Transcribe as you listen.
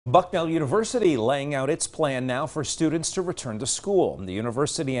Bucknell University laying out its plan now for students to return to school. The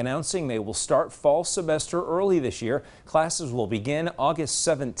university announcing they will start fall semester early this year. Classes will begin August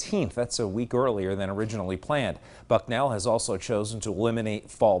 17th. That's a week earlier than originally planned. Bucknell has also chosen to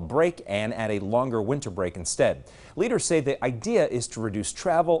eliminate fall break and add a longer winter break instead. Leaders say the idea is to reduce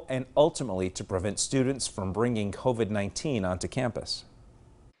travel and ultimately to prevent students from bringing COVID-19 onto campus.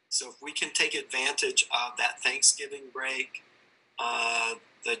 So if we can take advantage of that Thanksgiving break,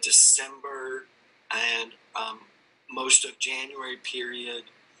 the December and most of January period,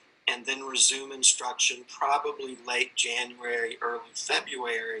 and then resume instruction probably late January, early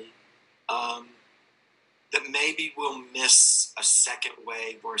February, that maybe we'll miss a second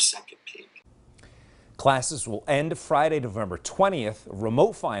wave or a second peak. Classes will end Friday, November 20th.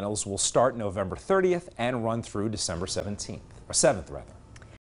 Remote finals will start November 30th and run through December 17th, or 7th rather.